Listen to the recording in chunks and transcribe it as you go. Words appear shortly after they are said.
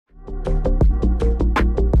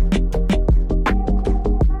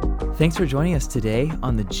Thanks for joining us today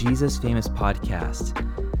on the Jesus Famous podcast.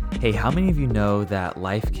 Hey, how many of you know that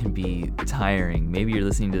life can be tiring? Maybe you're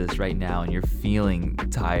listening to this right now and you're feeling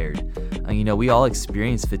tired. We all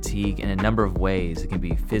experience fatigue in a number of ways. It can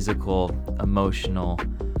be physical, emotional,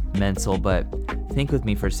 mental, but think with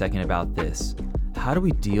me for a second about this. How do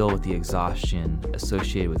we deal with the exhaustion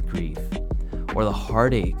associated with grief? Or the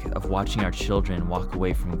heartache of watching our children walk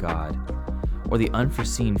away from God? Or the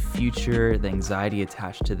unforeseen future, the anxiety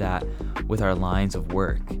attached to that with our lines of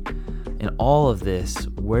work? In all of this,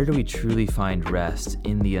 where do we truly find rest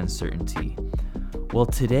in the uncertainty? Well,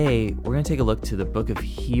 today we're going to take a look to the book of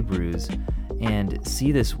Hebrews and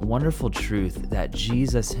see this wonderful truth that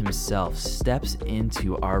Jesus himself steps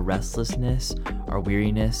into our restlessness, our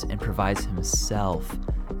weariness, and provides himself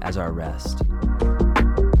as our rest.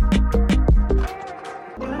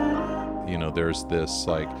 There's this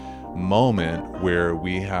moment where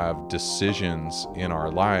we have decisions in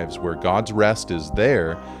our lives where God's rest is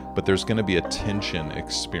there, but there's going to be a tension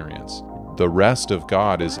experience. The rest of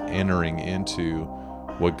God is entering into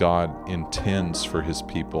what God intends for his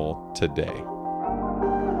people today.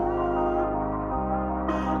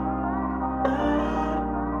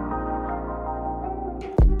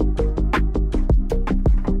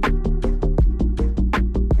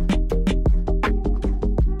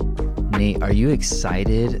 Nate, are you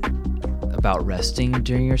excited about resting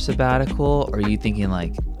during your sabbatical? Or are you thinking I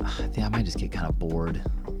think I might just get kind of bored?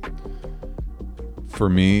 For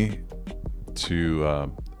me,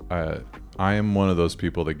 I am one of those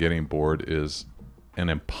people that getting bored is an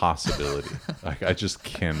impossibility. I just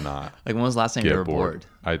cannot. When was the last time you were bored?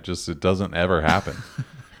 It doesn't ever happen.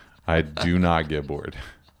 I do not get bored.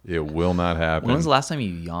 It will not happen. When was the last time you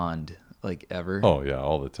yawned? Ever? Oh yeah,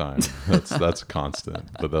 all the time. That's constant.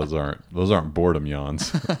 But those aren't boredom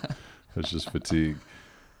yawns. It's just fatigue.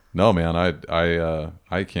 No, man,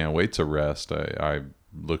 I can't wait to rest. I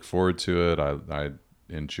look forward to it. I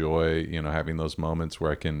enjoy, having those moments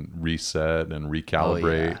where I can reset and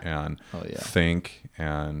recalibrate and think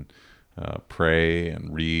and pray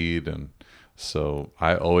and read. And so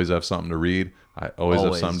I always have something to read. I always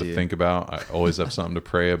have something to think about. I always have something to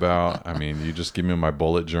pray about. You just give me my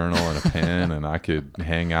bullet journal and a pen and I could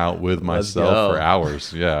hang out with myself for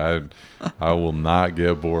hours. Yeah, I will not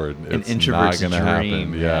get bored. It's not going to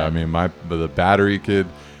happen. Yeah, the battery could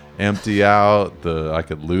empty out. I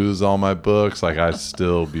could lose all my books. I'd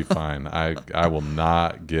still be fine. I will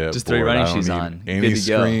not get just bored. Throw your running shoes on. Any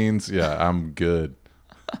screens. Go. Yeah, I'm good.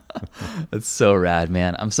 That's so rad,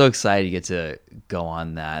 man. I'm so excited to get to go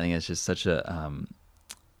on that. I think it's just such a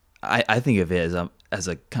I think of it as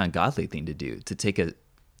a kind of godly thing to do, to take a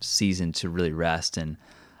season to really rest. And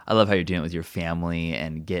I love how you're doing it with your family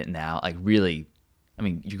and getting out. Really,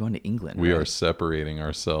 you're going to England. We right? are separating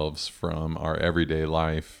ourselves from our everyday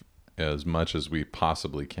life as much as we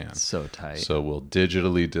possibly can. So tight. So we'll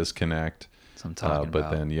digitally disconnect. I'm talking but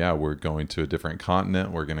about. Then, we're going to a different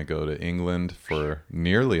continent. We're going to go to England for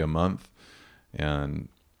nearly a month and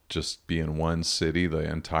just be in one city the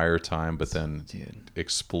entire time, but then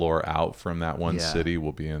explore out from that one city.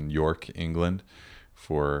 We'll be in York, England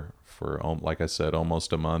for like I said,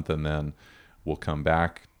 almost a month. And then we'll come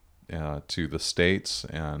back to the States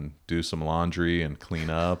and do some laundry and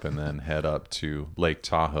clean up and then head up to Lake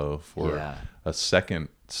Tahoe for a second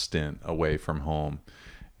stint away from home.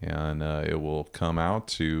 And it will come out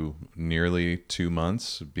to nearly 2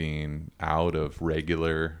 months being out of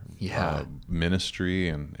regular ministry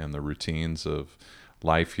and the routines of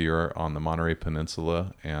life here on the Monterey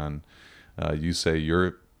Peninsula. And you say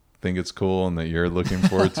you think it's cool and that you're looking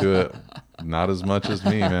forward to it. Not as much as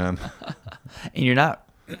me, man. And you're not,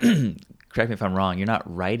 correct me if I'm wrong, you're not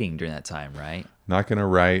writing during that time, right? Not going to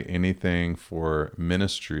write anything for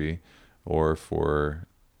ministry or for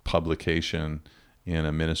publication in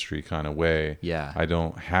a ministry kind of way. Yeah. I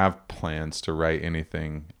don't have plans to write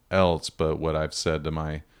anything else, but what I've said to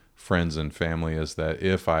my friends and family is that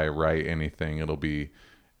if I write anything, it'll be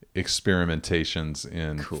experimentations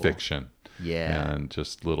in fiction. Yeah. And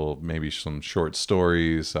just maybe some short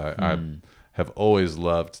stories. I have always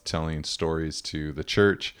loved telling stories to the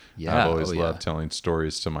church. Yeah. I've always loved telling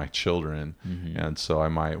stories to my children. Mm-hmm. And so I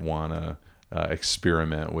might want to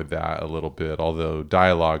experiment with that a little bit. Although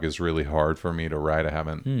dialogue is really hard for me to write. I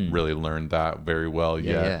haven't really learned that very well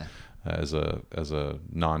yet. Yeah. As a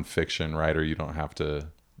nonfiction writer, you don't have to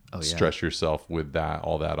stress yourself with that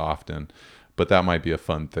all that often. But that might be a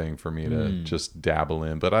fun thing for me to just dabble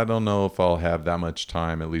in. But I don't know if I'll have that much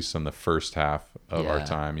time, at least in the first half of our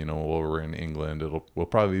time. While we're in England, we'll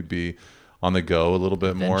probably be on the go a little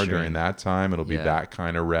bit more Adventuring. during that time. It'll be Yeah. that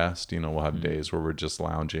kind of rest. We'll have days where we're just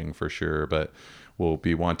lounging for sure, but we'll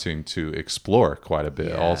be wanting to explore quite a bit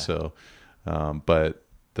Yeah. also. But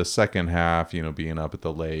the second half, being up at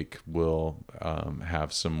the lake, we'll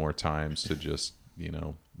have some more times to just,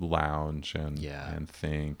 lounge and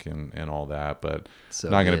think and all that. But So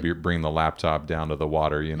not going to good. bring the laptop down to the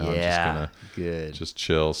water, I'm just Yeah, going to good. just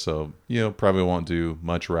chill. So, probably won't do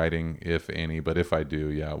much writing, if any, but if I do,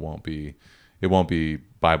 it won't be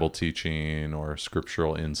Bible teaching or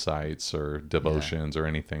scriptural insights or devotions or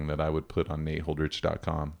anything that I would put on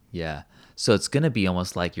nateholdridge.com. Yeah. So it's going to be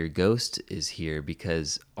almost like your ghost is here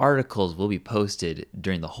because articles will be posted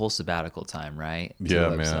during the whole sabbatical time, right? To Yeah,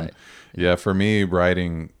 the man. website. Yeah, for me,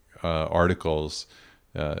 writing articles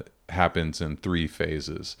happens in 3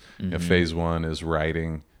 phases. Phase 1 is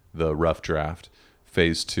writing the rough draft.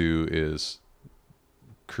 Phase 2 is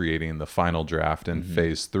creating the final draft, and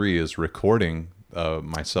phase 3 is recording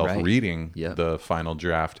myself Right. reading Yep. the final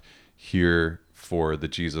draft here for the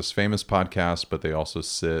Jesus Famous podcast, but they also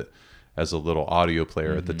sit as a little audio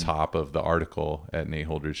player at the top of the article at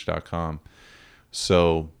nateholdridge.com.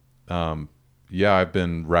 So, I've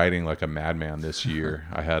been writing like a madman this year.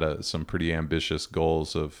 I had some pretty ambitious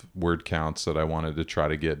goals of word counts that I wanted to try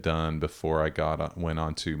to get done before I went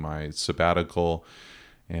on to my sabbatical,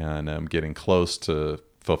 and I'm getting close to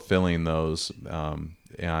fulfilling those.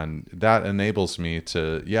 And that enables me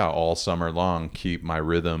to, all summer long, keep my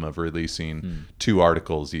rhythm of releasing 2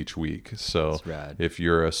 articles each week. So That's rad. if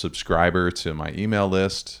you're a subscriber to my email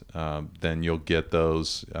list, then you'll get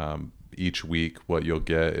those each week. What you'll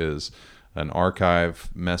get is an archive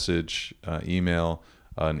message email,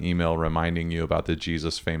 an email reminding you about the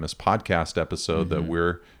Jesus Famous podcast episode that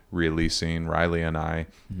we're releasing, Riley and I,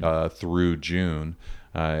 through June.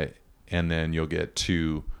 And then you'll get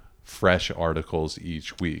 2 fresh articles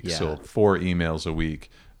each week. Yeah. So 4 emails a week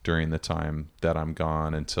during the time that I'm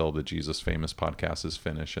gone until the Jesus Famous podcast is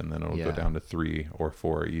finished. And then it'll go Yeah. down to 3 or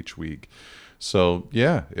 4 each week. So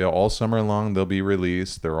all summer long, they'll be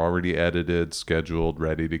released. They're already edited, scheduled,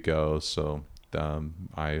 ready to go. So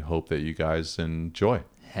I hope that you guys enjoy.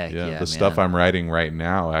 Heck yeah, The stuff man. I'm writing right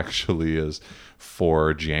now actually is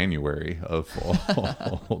for January of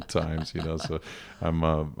all times, So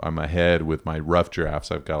I'm ahead with my rough drafts.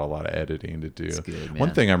 I've got a lot of editing to do. That's good, One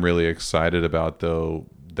man. thing I'm really excited about, though,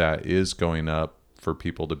 that is going up for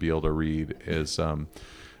people to be able to read is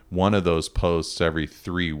one of those posts every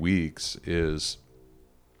 3 weeks is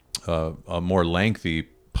a more lengthy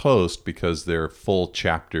post because they're full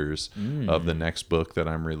chapters of the next book that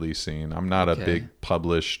I'm releasing. I'm not a Okay. big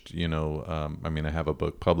published, I have a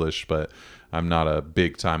book published, but I'm not a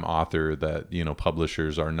big time author that,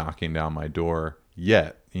 publishers are knocking down my door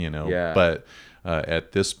yet, Yeah. But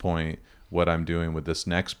at this point, what I'm doing with this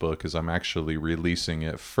next book is I'm actually releasing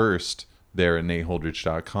it first there at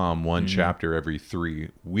nateholdridge.com, one chapter every 3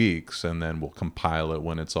 weeks, and then we'll compile it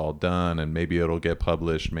when it's all done, and maybe it'll get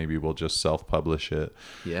published, maybe we'll just self-publish it.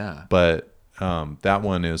 Yeah. But that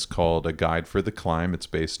one is called A Guide for the Climb. It's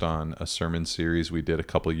based on a sermon series we did a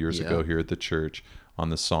couple years ago here at the church on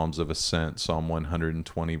the Psalms of Ascent, Psalm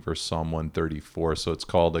 120 verse Psalm 134. So it's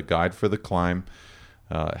called A Guide for the Climb,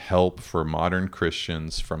 Help for Modern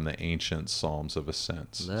Christians from the Ancient Psalms of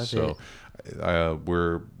Ascent. Love so it.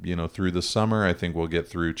 we're through the summer. I think we'll get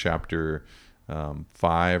through chapter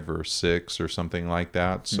 5 or 6 or something like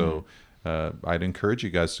that. So I'd encourage you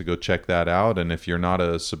guys to go check that out. And if you're not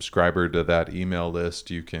a subscriber to that email list,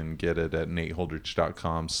 you can get it at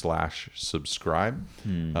nateholdridge.com/subscribe.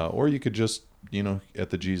 Or you could just, at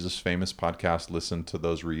the Jesus Famous podcast, listen to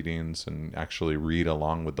those readings and actually read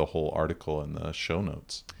along with the whole article in the show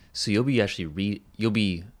notes. So you'll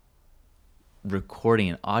be recording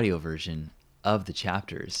an audio version of the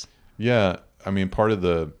chapters. Yeah. A big part of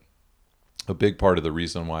the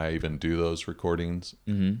reason why I even do those recordings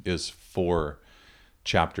is for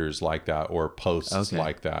chapters like that or posts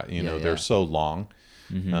like that. They're so long,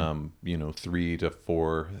 3,000 to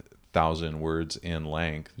 4,000 words in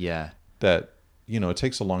length. Yeah. That, it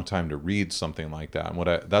takes a long time to read something like that.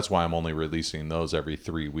 And that's why I'm only releasing those every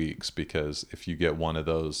 3 weeks, because if you get one of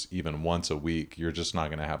those even once a week, you're just not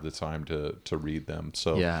going to have the time to read them.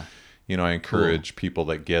 So, Yeah. I encourage people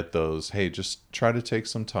that get those, hey, just try to take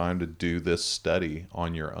some time to do this study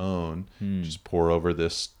on your own. Just pour over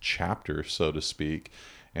this chapter, so to speak.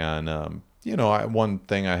 And, one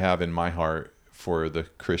thing I have in my heart for the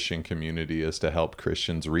Christian community is to help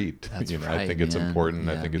Christians read. That's I right, think it's man. important.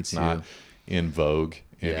 I Yeah, think me it's not too. in vogue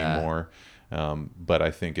Yeah. anymore. But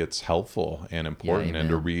I think it's helpful and important. And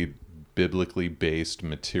to amen. read biblically based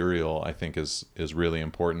material, I think is really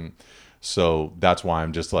important. So that's why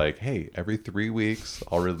I'm just like, hey, every 3 weeks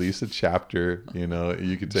I'll release a chapter. You know,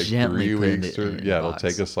 you could take Gently 3 put it weeks in to, your it'll box.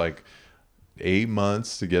 take us like 8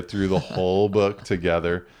 months to get through the whole book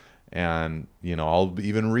together. And, you know, I'll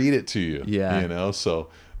even read it to you, Yeah. you know, so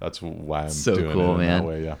that's why I'm So doing cool, it in man. that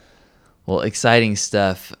way. Yeah. Well, exciting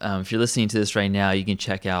stuff. If you're listening to this right now, you can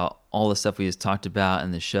check out all the stuff we just talked about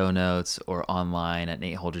in the show notes or online at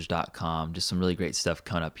nateholdridge.com. Just some really great stuff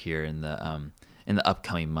coming up here in the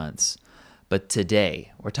upcoming months. But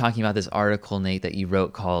today, we're talking about this article, Nate, that you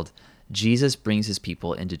wrote called Jesus Brings His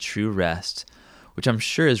People into True Rest, which I'm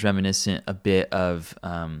sure is reminiscent a bit of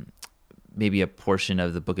maybe a portion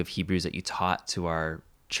of the book of Hebrews that you taught to our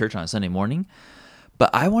church on a Sunday morning.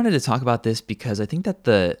 But I wanted to talk about this because I think that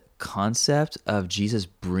the concept of Jesus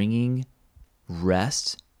bringing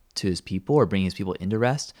rest to his people or bringing his people into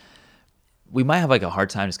rest, we might have like a hard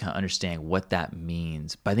time just kind of understanding what that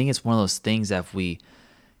means. But I think it's one of those things that if we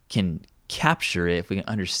can capture it, if we can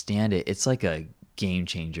understand it, it's like a game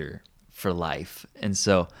changer for life. And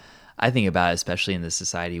so I think about it, especially in the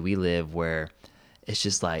society we live where it's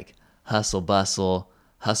just like hustle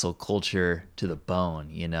culture to the bone,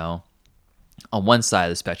 you know? On one side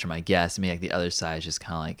of the spectrum, I guess, maybe like the other side is just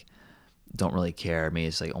kind of like don't really care. Maybe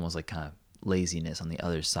it's like almost like kind of laziness on the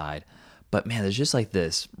other side. But man, there's just like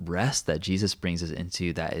this rest that Jesus brings us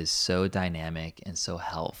into that is so dynamic and so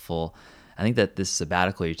helpful. I think that this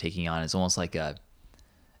sabbatical you're taking on is almost like it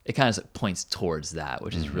kind of points towards that,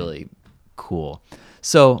 which is really cool.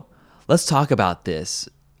 So let's talk about this.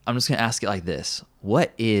 I'm just going to ask it like this.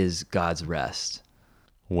 What is God's rest?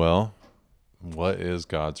 Well, what is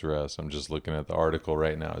God's rest? I'm just looking at the article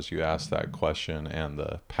right now as you ask that question and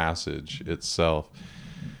the passage itself.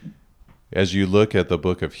 As you look at the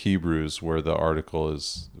book of Hebrews, where the article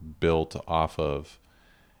is built off of,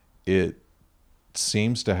 it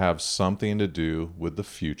seems to have something to do with the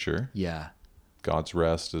future. Yeah. God's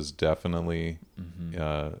rest is definitely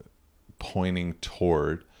pointing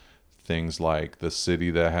toward things like the city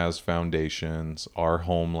that has foundations, our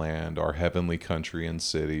homeland, our heavenly country and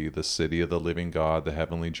city, the city of the living God, the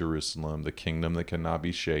heavenly Jerusalem, the kingdom that cannot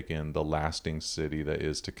be shaken, the lasting city that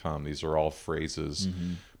is to come. These are all phrases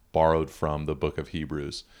borrowed from the book of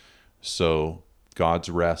Hebrews. So God's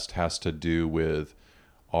rest has to do with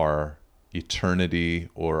our eternity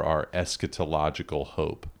or our eschatological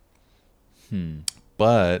hope.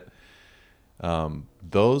 But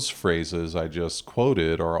those phrases I just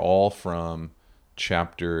quoted are all from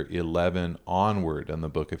chapter 11 onward in the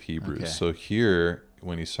book of Hebrews. Okay. So here,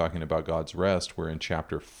 when he's talking about God's rest, we're in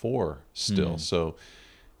chapter 4 still. So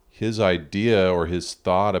his idea or his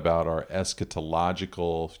thought about our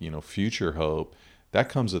eschatological, future hope, that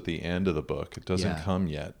comes at the end of the book. It doesn't come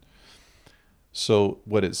yet. So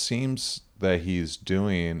what it seems that he's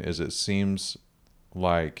doing is it seems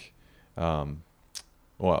like,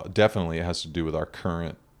 well, definitely it has to do with our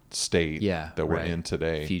current state that we're in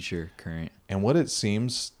today. Future, current. And what it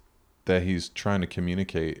seems that he's trying to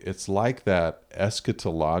communicate, it's like that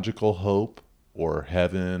eschatological hope or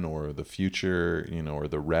heaven or the future, or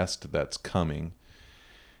the rest that's coming,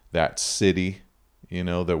 that city,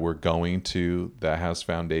 that we're going to that has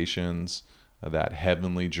foundations, that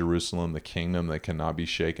heavenly Jerusalem, the kingdom that cannot be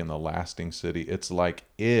shaken, the lasting city. It's like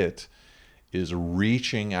it is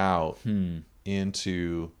reaching out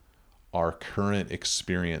into our current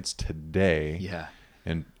experience today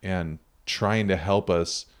and trying to help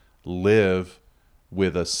us live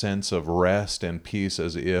with a sense of rest and peace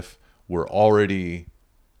as if we're already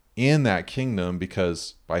in that kingdom,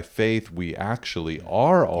 because by faith we actually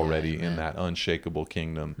are already in that unshakable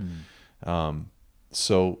kingdom.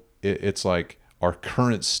 So it's like our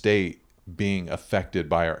current state being affected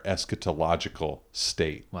by our eschatological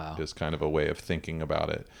state is kind of a way of thinking about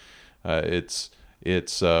it.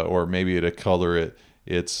 It's or maybe to color it,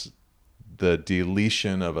 it's the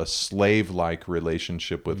deletion of a slave-like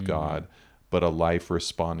relationship with God, but a life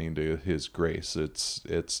responding to his grace.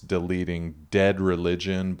 It's deleting dead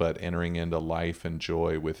religion, but entering into life and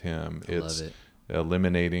joy with him. It's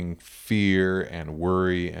eliminating fear and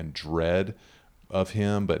worry and dread of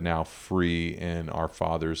him, but now free in our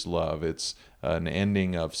Father's love. It's an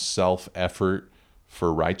ending of self-effort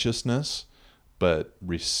for righteousness, but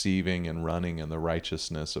receiving and running in the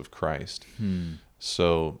righteousness of Christ.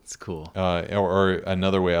 So it's cool. Or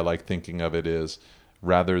another way I like thinking of it is,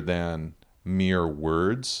 rather than mere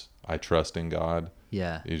words, I trust in God.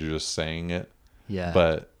 You're just saying it.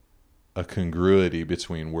 But a congruity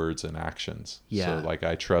between words and actions. So like,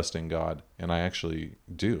 I trust in God, and I actually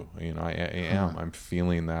do. I am. I'm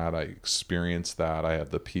feeling that. I experience that. I have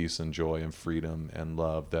the peace and joy and freedom and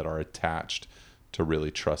love that are attached to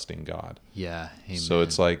really trusting God. Amen. So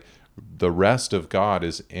it's like The rest of God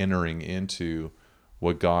is entering into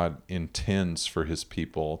what God intends for his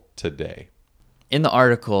people today. In the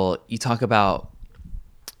article, you talk about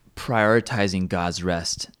prioritizing God's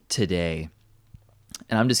rest today.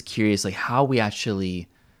 And I'm just curious, like, how we actually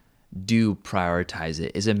do prioritize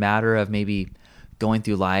it. Is it a matter of maybe going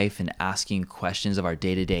through life and asking questions of our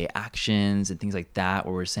day-to-day actions and things like that,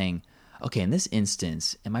 where we're saying, okay, in this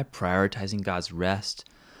instance, am I prioritizing God's rest?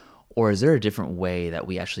 Or is there a different way that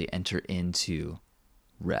we actually enter into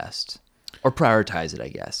rest? Or prioritize it, I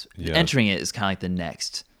guess. Yeah. Entering it is kind of like the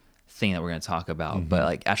next thing that we're going to talk about, but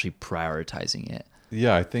like actually prioritizing it.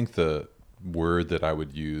 Yeah, I think the word that I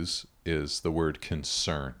would use is the word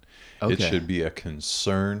concern. Okay. It should be a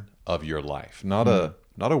concern of your life, not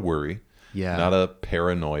a worry, Yeah. not a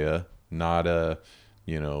paranoia, not a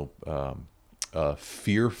a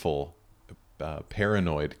fearful,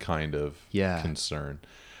 paranoid kind of Yeah. concern,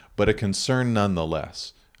 but a concern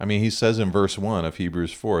nonetheless. I mean, he says in verse 1 of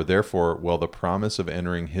Hebrews 4, therefore, while the promise of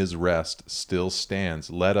entering his rest still stands,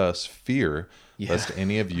 let us fear lest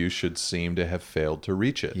any of you should seem to have failed to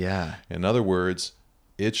reach it. Yeah. In other words,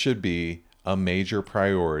 it should be a major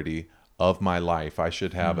priority of my life. I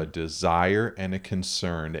should have a desire and a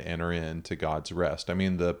concern to enter into God's rest. I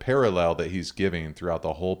mean, the parallel that he's giving throughout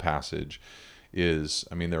the whole passage is,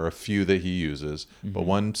 I mean, there are a few that he uses, but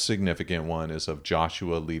one significant one is of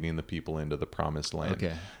Joshua leading the people into the promised land.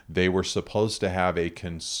 Okay. They were supposed to have a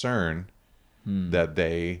concern that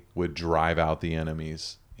they would drive out the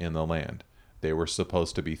enemies in the land. They were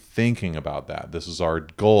supposed to be thinking about that. This is our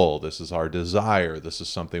goal. This is our desire. This is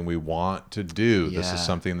something we want to do. This Yeah. is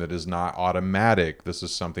something that is not automatic. This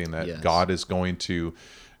is something that Yes. God is going to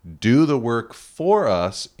do the work for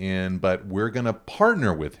us in, but we're going to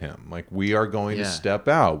partner with him. Like, we are going to Yeah. step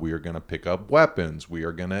out. We are going to pick up weapons. We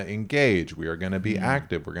are going to engage. We are going to be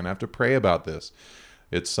active. We're going to have to pray about this.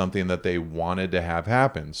 It's something that they wanted to have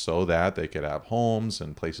happen so that they could have homes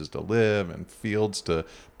and places to live and fields to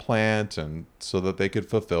plant, and so that they could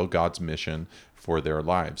fulfill God's mission for their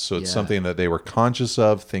lives. So it's Yeah. something that they were conscious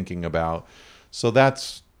of, thinking about. So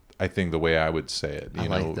that's, I think, the way I would say it. I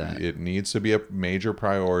like that. It needs to be a major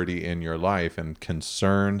priority in your life, and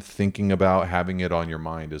concern, thinking about, having it on your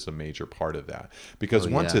mind is a major part of that. Because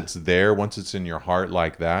once yeah. it's there, once it's in your heart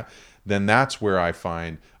like that, then that's where I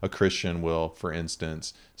find a Christian will, for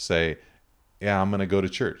instance, say, yeah, I'm going to go to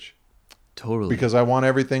church Totally. because I want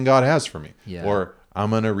everything God has for me. Yeah. Or I'm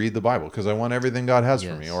going to read the Bible because I want everything God has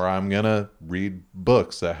for me. Yes. Or I'm going to read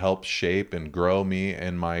books that help shape and grow me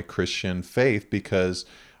in my Christian faith because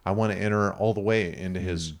I want to enter all the way into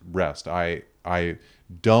his rest. I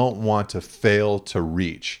don't want to fail to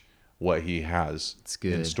reach what he has It's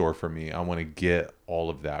good. in store for me. I want to get all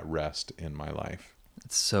of that rest in my life.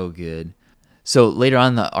 It's so good. So later on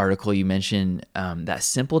in the article, you mentioned that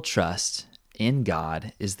simple trust in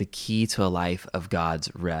God is the key to a life of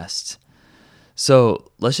God's rest.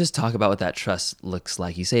 So let's just talk about what that trust looks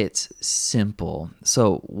like. You say it's simple.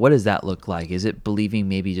 So what does that look like? Is it believing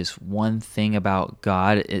maybe just one thing about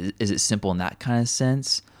God? Is it simple in that kind of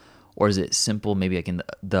sense? Or is it simple maybe like in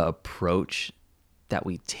the approach that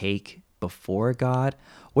we take before God?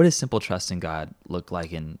 What does simple trust in God look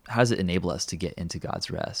like, and how does it enable us to get into God's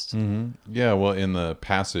rest? Yeah, well, in the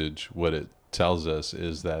passage, what it tells us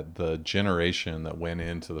is that the generation that went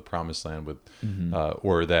into the promised land with,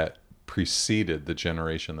 or that preceded the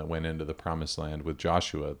generation that went into the promised land with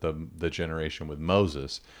Joshua, the generation with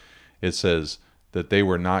Moses, it says that they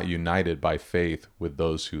were not united by faith with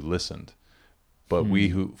those who listened. But we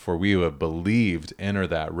who have believed enter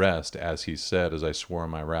that rest, as he said, as I swore in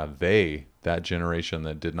my wrath, that generation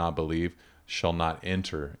that did not believe, shall not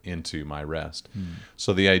enter into my rest.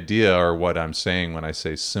 So the idea, or what I'm saying when I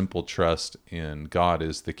say simple trust in God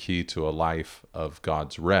is the key to a life of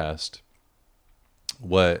God's rest,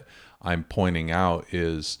 what I'm pointing out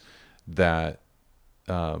is that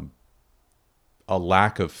a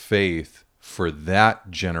lack of faith for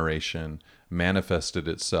that generation manifested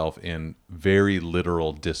itself in very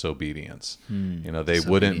literal disobedience. They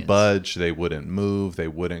wouldn't budge, they wouldn't move, they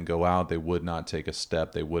wouldn't go out, they would not take a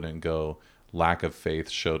step, they wouldn't go. Lack of faith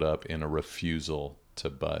showed up in a refusal to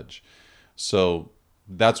budge. So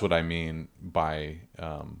that's what I mean by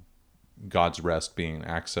God's rest being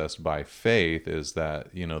accessed by faith, is that,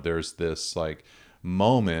 there's this like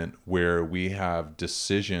moment where we have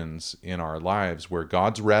decisions in our lives where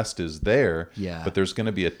God's rest is there, but there's going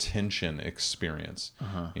to be a tension experience,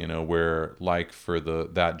 where, like, for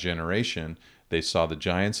that generation, they saw the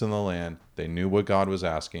giants in the land, they knew what God was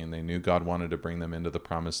asking, they knew God wanted to bring them into the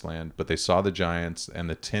promised land, but they saw the giants, and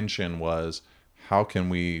the tension was, how can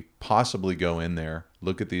we possibly go in there,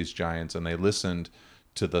 look at these giants? And they listened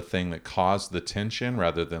to the thing that caused the tension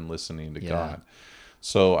rather than listening to Yeah. God.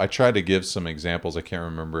 So I tried to give some examples. I can't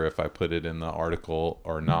remember if I put it in the article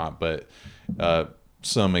or not, but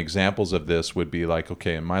some examples of this would be like,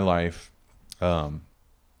 okay, in my life,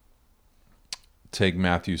 take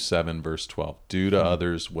Matthew 7, verse 12. Do to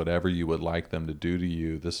others whatever you would like them to do to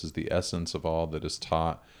you. This is the essence of all that is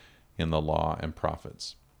taught in the law and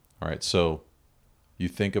prophets. All right, so you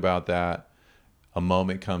think about that. A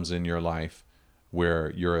moment comes in your life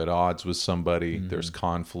where you're at odds with somebody, there's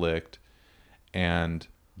conflict, and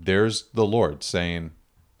there's the Lord saying,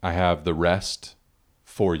 I have the rest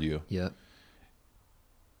for you. Yep.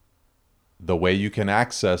 The way you can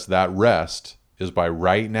access that rest is by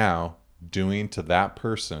right now doing to that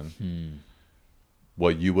person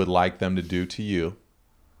what you would like them to do to you.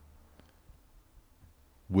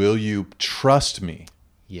 Will you trust me?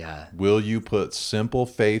 Yeah. Will you put simple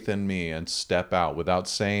faith in me and step out without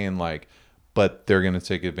saying like, but they're going to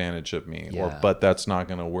take advantage of me, or Yeah. but that's not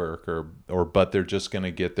going to work, or but they're just going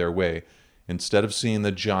to get their way. Instead of seeing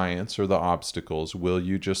the giants or the obstacles, will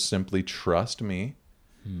you just simply trust me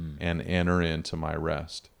and enter into my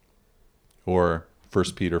rest? Or 1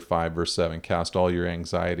 Peter 5, verse 7, cast all your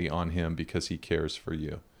anxiety on him because he cares for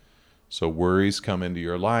you. So worries come into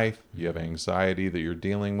your life. You have anxiety that you're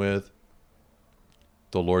dealing with.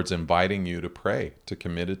 The Lord's inviting you to pray, to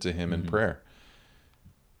commit it to him in prayer.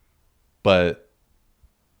 But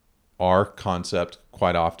our concept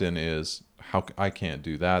quite often is, I can't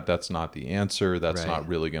do that. That's not the answer. That's Right. not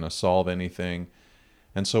really going to solve anything.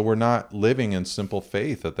 And so we're not living in simple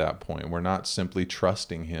faith at that point. We're not simply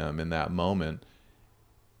trusting him in that moment.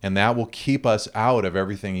 And that will keep us out of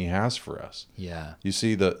everything he has for us. Yeah. You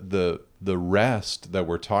see, the rest that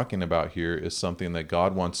we're talking about here is something that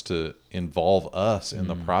God wants to involve us in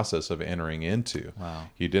the process of entering into. Wow.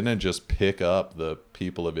 He didn't just pick up the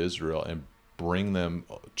people of Israel and bring them,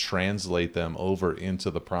 translate them over into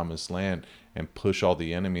the promised land and push all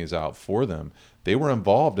the enemies out for them. They were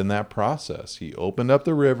involved in that process. He opened up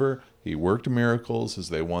the river. He worked miracles as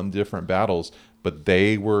they won different battles, but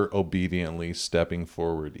they were obediently stepping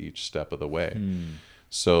forward each step of the way.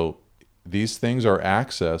 So these things are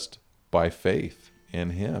accessed by faith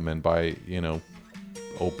in him and by,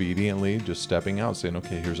 obediently just stepping out, saying,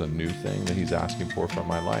 okay, here's a new thing that he's asking for from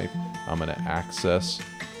my life. I'm going to access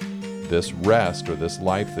this rest or this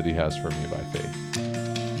life that he has for me by faith.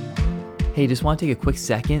 Hey, just want to take a quick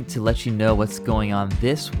second to let you know what's going on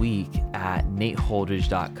this week at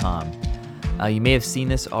nateholdridge.com. You may have seen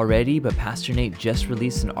this already, but Pastor Nate just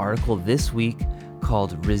released an article this week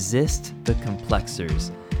called Resist the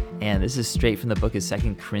Complexers. And this is straight from the book of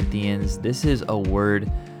 2 Corinthians. This is a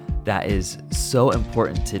word that is so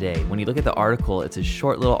important today. When you look at the article, it's a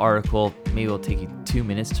short little article. Maybe it'll take you 2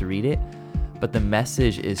 minutes to read it. But the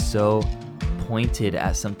message is so pointed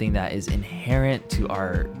as something that is inherent to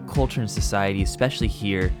our culture and society, especially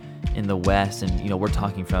here in the West. And, we're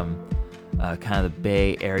talking from kind of the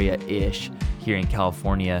Bay Area-ish here in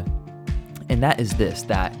California. And that is this,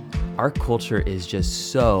 that our culture is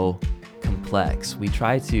just so complex. We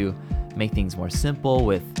try to make things more simple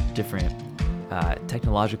with different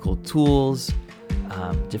technological tools,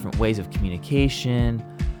 different ways of communication,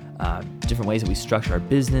 different ways that we structure our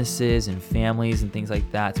businesses and families and things like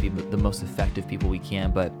that to be the most effective people we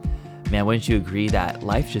can. But man, wouldn't you agree that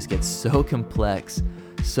life just gets so complex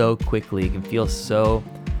so quickly? It can feel so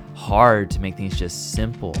hard to make things just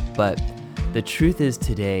simple. But the truth is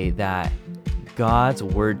today that God's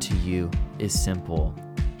word to you is simple.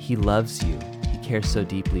 He loves you. He cares so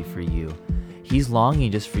deeply for you. He's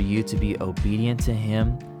longing just for you to be obedient to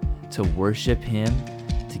him, to worship him,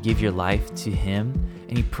 to give your life to him.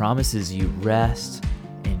 And he promises you rest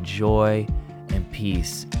and joy and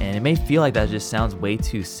peace. And it may feel like that just sounds way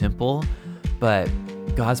too simple, but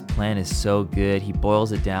God's plan is so good. He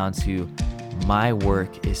boils it down to, my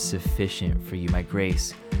work is sufficient for you. My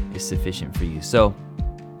grace is sufficient for you. So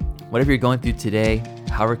whatever you're going through today,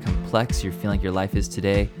 however complex you're feeling like your life is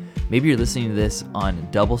today, maybe you're listening to this on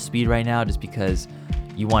double speed right now just because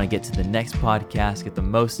you want to get to the next podcast, get the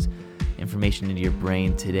most information into your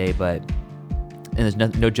brain today, and there's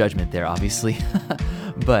no judgment there, obviously.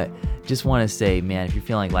 But just want to say, man, if you're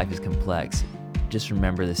feeling like life is complex, just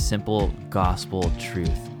remember the simple gospel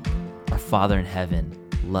truth. Our Father in heaven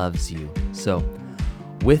loves you. So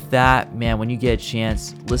with that, man, when you get a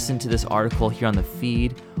chance, listen to this article here on the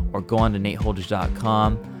feed or go on to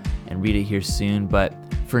nateholdridge.com and read it here soon. But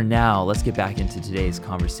for now, let's get back into today's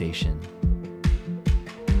conversation.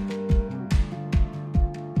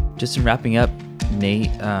 Just in wrapping up,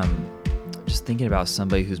 Nate, just thinking about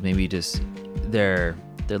somebody who's maybe just they're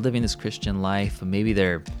living this Christian life, but maybe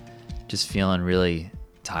they're just feeling really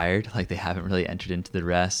tired, like they haven't really entered into the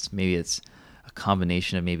rest. Maybe it's a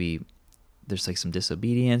combination of maybe there's like some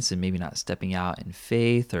disobedience and maybe not stepping out in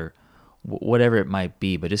faith or whatever it might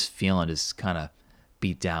be, but just feeling just kind of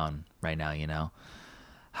beat down right now, you know?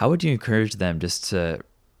 How would you encourage them just to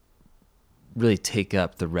really take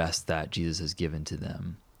up the rest that Jesus has given to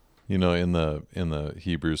them? You know, in the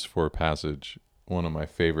Hebrews 4 passage, one of my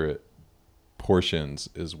favorite portions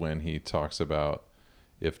is when he talks about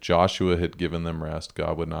if Joshua had given them rest,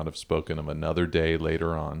 God would not have spoken of another day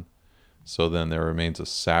later on. So then there remains a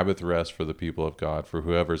Sabbath rest for the people of God. For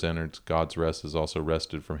whoever's entered God's rest is also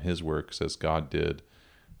rested from his works as God did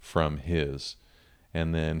from his.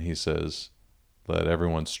 And then he says, let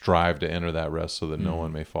everyone strive to enter that rest so that no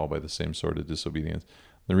one may fall by the same sort of disobedience.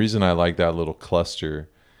 The reason I like that little cluster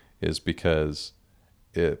is because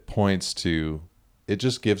it points to, it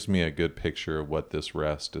just gives me a good picture of what this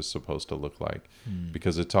rest is supposed to look like.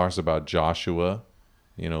 Because it talks about Joshua,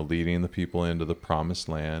 you know, leading the people into the promised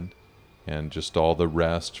land and just all the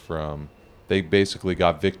rest from, they basically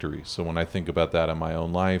got victory. So when I think about that in my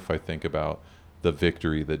own life, I think about the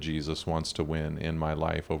victory that Jesus wants to win in my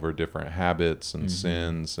life over different habits and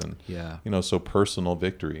sins and, you know, so personal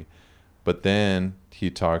victory. But then he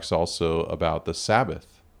talks also about the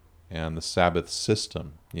Sabbath and the Sabbath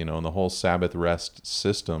system, you know, and the whole Sabbath rest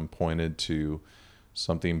system pointed to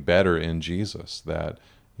something better in Jesus, that,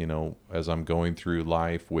 you know, as I'm going through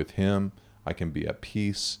life with him, I can be at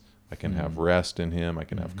peace. I can have rest in him. I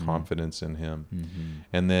can have confidence in him.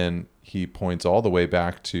 And then he points all the way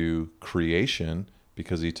back to creation,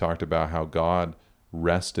 because he talked about how God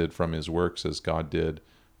rested from his works as God did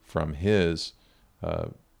from his,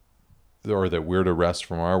 or that we're to rest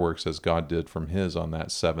from our works as God did from his on that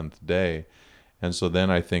seventh day. And so then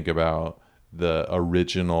I think about the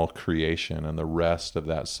original creation and the rest of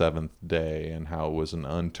that seventh day and how it was an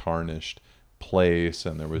untarnished place.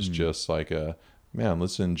 And there was just like a, man,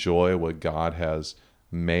 let's enjoy what God has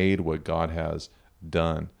made, what God has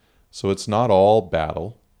done. So it's not all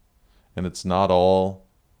battle, and it's not all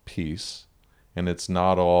peace, and it's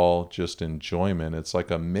not all just enjoyment. It's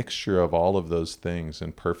like a mixture of all of those things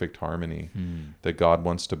in perfect harmony that God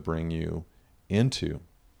wants to bring you into.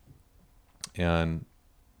 And,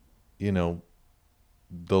 you know,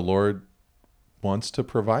 the Lord wants to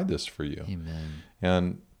provide this for you. Amen.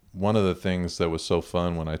 And one of the things that was so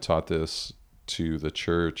fun when I taught this to the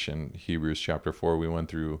church in Hebrews chapter 4, we went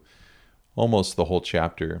through almost the whole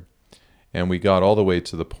chapter, and we got all the way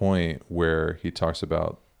to the point where he talks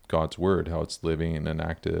about God's word, how it's living and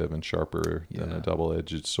active and sharper than a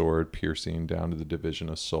double-edged sword, piercing down to the division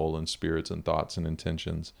of soul and spirits and thoughts and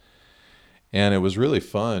intentions. And it was really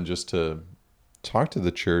fun just to talk to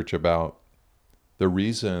the church about the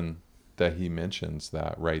reason that he mentions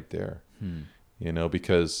that right there. You know,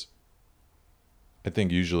 because I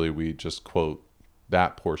think usually we just quote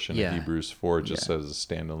that portion of Hebrews 4 just as a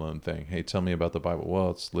standalone thing. Hey, tell me about the Bible.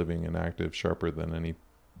 Well, it's living and active, sharper than any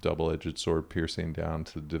double-edged sword, piercing down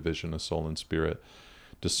to the division of soul and spirit,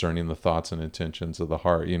 discerning the thoughts and intentions of the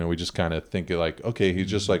heart. You know, we just kind of think like, okay, he's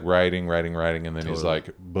just like writing, and then he's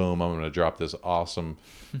like, boom, I'm going to drop this awesome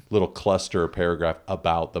little cluster or paragraph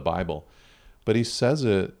about the Bible. But he says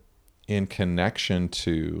it in connection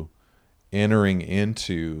to entering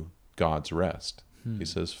into God's rest. He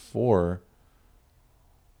says, for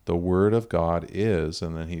the word of God is,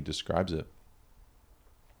 and then he describes it.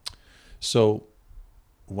 So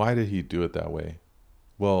why did he do it that way?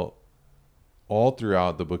 Well, all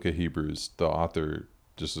throughout the book of Hebrews, the author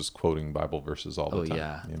just is quoting Bible verses all the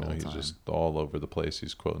time. You know, he's just all over the place.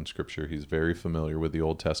 He's quoting scripture. He's very familiar with the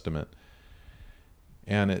Old Testament.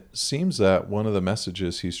 And it seems that one of the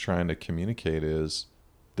messages he's trying to communicate is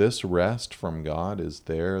this rest from God is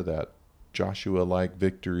there, that Joshua-like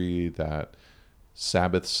victory, that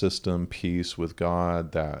Sabbath system, peace with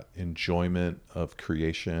God, that enjoyment of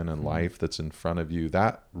creation and life that's in front of you.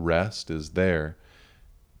 That rest is there.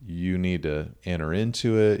 You need to enter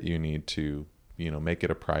into it. You need to, you know, make it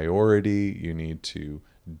a priority. You need to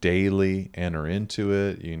daily enter into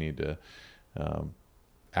it. You need to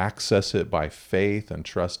access it by faith and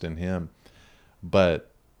trust in him. But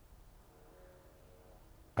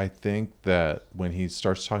I think that when he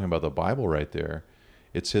starts talking about the Bible right there,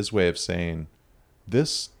 it's his way of saying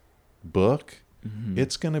this book,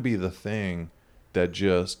 it's going to be the thing that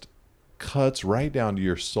just cuts right down to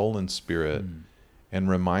your soul and spirit and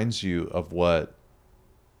reminds you of what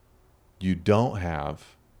you don't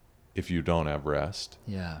have if you don't have rest,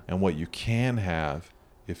 and what you can have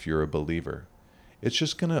if you're a believer. It's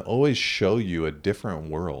just going to always show you a different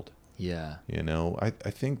world. You know, I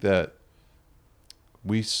think that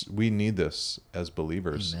we need this as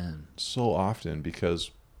believers so often,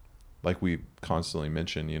 because like we constantly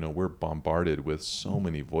mention, we're bombarded with so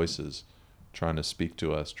many voices trying to speak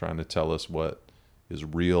to us, trying to tell us what is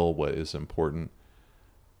real, what is important.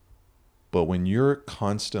 But when you're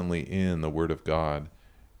constantly in the Word of God,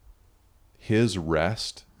 His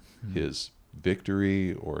rest, His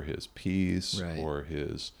victory, or His peace, Right. or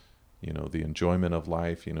His, the enjoyment of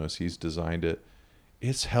life, as He's designed it,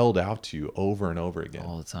 it's held out to you over and over again.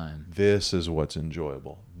 All the time. This is what's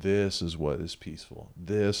enjoyable. This is what is peaceful.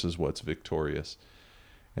 This is what's victorious.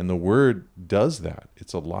 And the Word does that.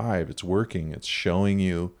 It's alive. It's working. It's showing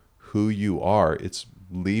you who you are. It's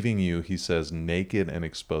leaving you, he says, naked and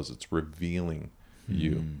exposed. It's revealing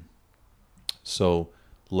you. So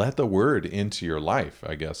let the Word into your life,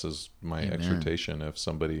 I guess, is my Amen. exhortation. If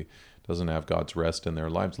somebody doesn't have God's rest in their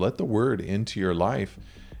lives, let the Word into your life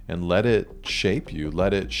and let it shape you.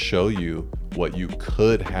 Let it show you what you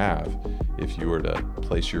could have if you were to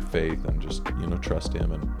place your faith and just, trust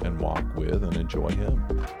Him and walk with and enjoy Him.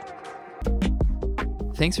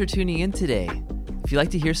 Thanks for tuning in today. If you'd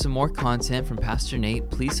like to hear some more content from Pastor Nate,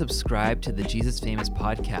 please subscribe to the Jesus Famous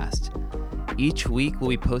podcast. Each week, we'll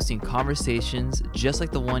be posting conversations just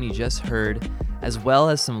like the one you just heard, as well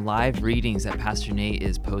as some live readings that Pastor Nate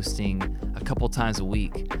is posting a couple times a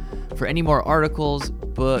week. For any more articles,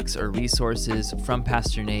 books, or resources from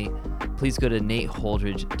Pastor Nate, please go to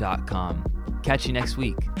nateholdridge.com. Catch you next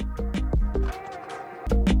week.